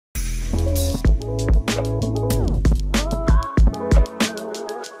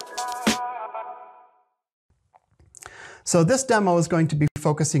So this demo is going to be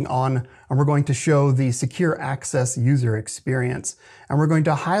focusing on, and we're going to show the secure access user experience. And we're going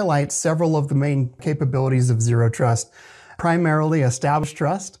to highlight several of the main capabilities of Zero Trust, primarily established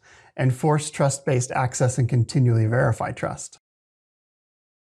trust, enforced trust-based access, and continually verify trust.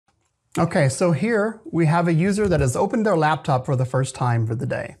 Okay, so here we have a user that has opened their laptop for the first time for the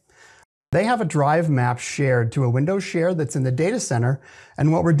day. They have a drive map shared to a Windows share that's in the data center,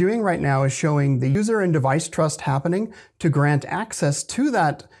 and what we're doing right now is showing the user and device trust happening to grant access to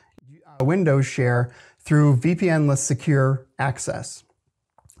that Windows share through VPN-less secure access.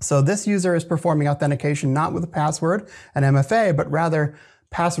 So this user is performing authentication not with a password, an MFA, but rather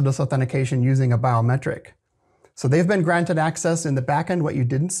passwordless authentication using a biometric. So they've been granted access in the backend. What you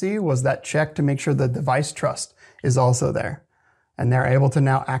didn't see was that check to make sure the device trust is also there. And they're able to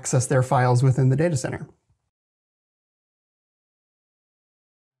now access their files within the data center.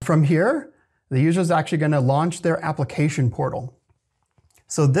 From here, the user is actually going to launch their application portal.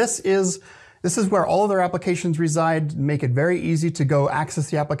 So this is where all of their applications reside, make it very easy to go access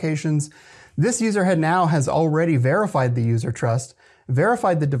the applications. This user now has already verified the user trust,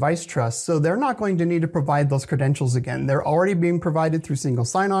 verified the device trust, so they're not going to need to provide those credentials again. They're already being provided through single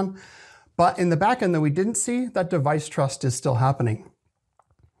sign-on. But in the backend that we didn't see, that device trust is still happening.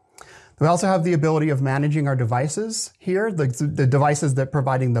 We also have the ability of managing our devices here, the devices that are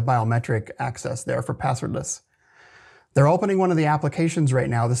providing the biometric access there for passwordless. They're opening one of the applications right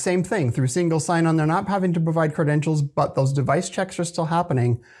now, the same thing, through single sign-on. They're not having to provide credentials, but those device checks are still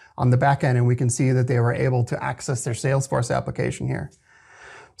happening on the backend, and we can see that they were able to access their Salesforce application here.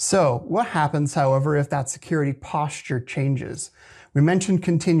 So what happens, however, if that security posture changes? We mentioned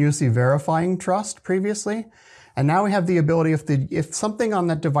continuously verifying trust previously, and now we have the ability if something on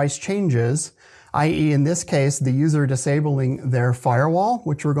that device changes, i.e. in this case, the user disabling their firewall,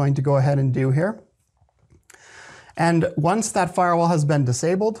 which we're going to go ahead and do here. And once that firewall has been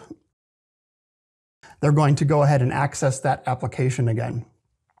disabled, they're going to go ahead and access that application again,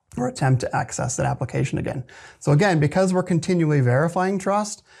 or attempt to access that application again. So again, because we're continually verifying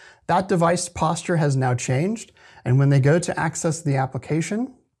trust, that device posture has now changed. And when they go to access the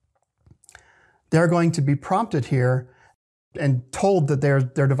application, they're going to be prompted here and told that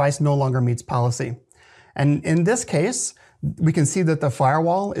their device no longer meets policy. And in this case, we can see that the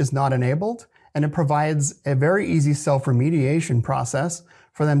firewall is not enabled, and it provides a very easy self-remediation process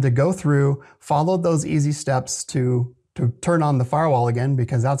for them to go through, follow those easy steps to turn on the firewall again,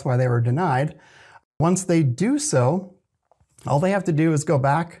 because that's why they were denied. Once they do so, all they have to do is go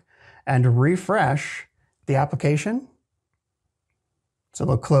back and refresh the application. So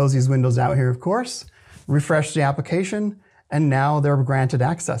they'll close these windows out here, of course, refresh the application, and now they're granted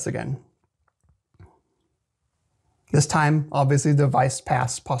access again. This time, obviously, the device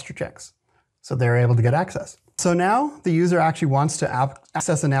passed posture checks, so they're able to get access. So now the user actually wants to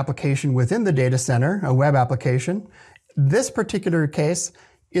access an application within the data center, a web application. This particular case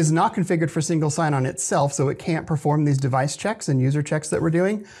is not configured for single sign-on itself, so it can't perform these device checks and user checks that we're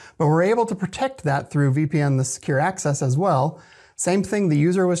doing, but we're able to protect that through VPN, the secure access as well. Same thing, the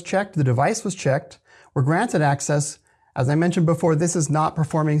user was checked, the device was checked, we're granted access. As I mentioned before, this is not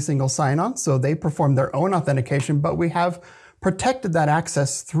performing single sign-on, so they perform their own authentication, but we have protected that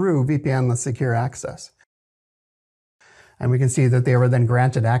access through VPN, the secure access. And we can see that they were then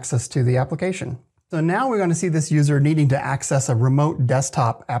granted access to the application. So now we're going to see this user needing to access a remote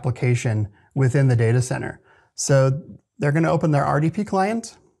desktop application within the data center. So they're going to open their RDP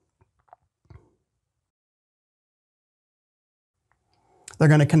client. They're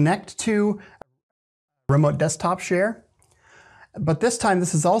going to connect to a remote desktop share. But this time,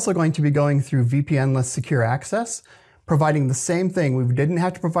 this is also going to be going through VPN-less secure access, providing the same thing. We didn't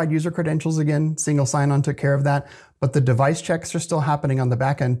have to provide user credentials again. Single sign-on took care of that. But the device checks are still happening on the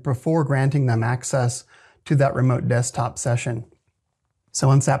back end before granting them access to that remote desktop session. So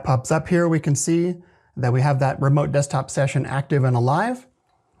once that pops up here, we can see that we have that remote desktop session active and alive.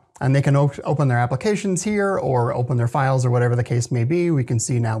 And they can open their applications here or open their files or whatever the case may be. We can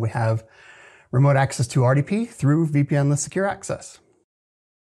see now we have remote access to RDP through VPN-less secure access.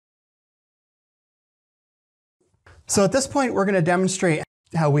 So at this point, we're going to demonstrate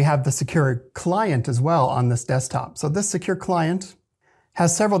how we have the secure client as well on this desktop. So this secure client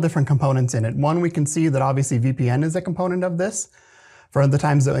has several different components in it. One, we can see that obviously VPN is a component of this. For the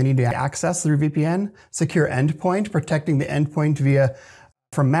times that we need to access through VPN, secure endpoint, protecting the endpoint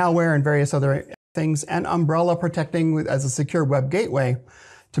from malware and various other things, and Umbrella protecting as a secure web gateway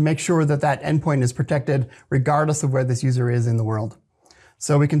to make sure that that endpoint is protected regardless of where this user is in the world.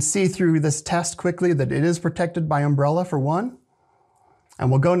 So we can see through this test quickly that it is protected by Umbrella for one. And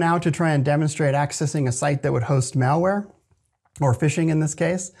we'll go now to try and demonstrate accessing a site that would host malware. or phishing in this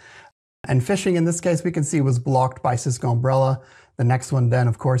case. And phishing in this case, we can see was blocked by Cisco Umbrella. The next one then,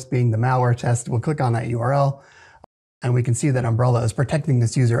 of course, being the malware test. We'll click on that URL and we can see that Umbrella is protecting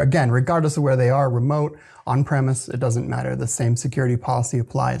this user. Again, regardless of where they are, remote, on-premise, it doesn't matter. The same security policy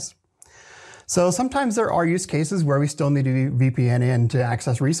applies. So sometimes there are use cases where we still need to VPN in to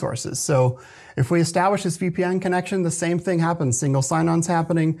access resources. So if we establish this VPN connection, the same thing happens. Single sign-on's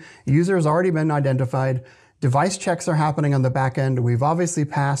happening, user has already been identified, device checks are happening on the back end. We've obviously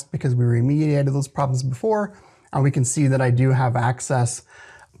passed because we remediated those problems before, and we can see that I do have access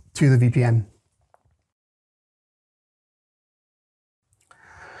to the VPN.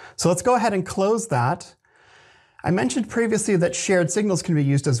 So let's go ahead and close that. I mentioned previously that shared signals can be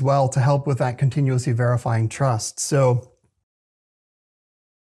used as well to help with that continuously verifying trust. So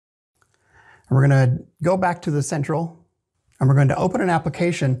we're going to go back to the central and we're going to open an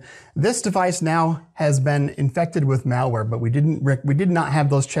application. This device now has been infected with malware, but we did not have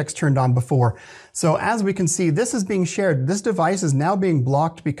those checks turned on before. So as we can see, this is being shared. This device is now being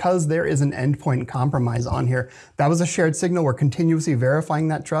blocked because there is an endpoint compromise on here. That was a shared signal. We're continuously verifying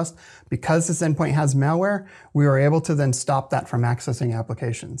that trust. Because this endpoint has malware, we were able to then stop that from accessing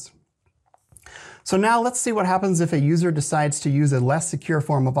applications. So now let's see what happens if a user decides to use a less secure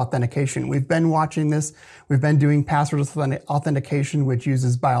form of authentication. We've been watching this. We've been doing password authentication, which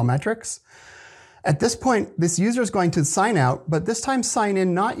uses biometrics. At this point, this user is going to sign out, but this time sign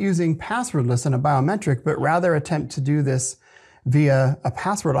in not using passwordless and a biometric, but rather attempt to do this via a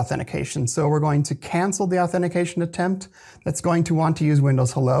password authentication. So we're going to cancel the authentication attempt. That's going to want to use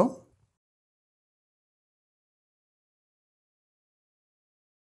Windows Hello.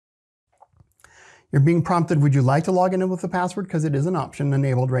 You're being prompted, would you like to log in with a password? Because it is an option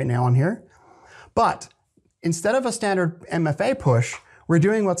enabled right now on here. But instead of a standard MFA push, we're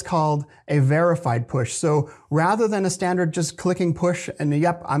doing what's called a verified push. So rather than a standard just clicking push and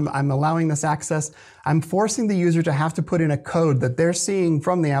yep, I'm allowing this access, I'm forcing the user to have to put in a code that they're seeing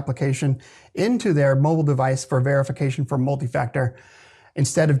from the application into their mobile device for verification for multi-factor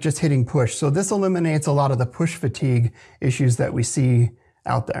instead of just hitting push. So this eliminates a lot of the push fatigue issues that we see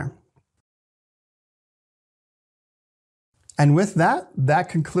out there. And with that, that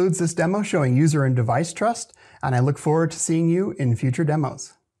concludes this demo showing user and device trust, and I look forward to seeing you in future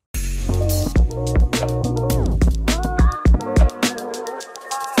demos.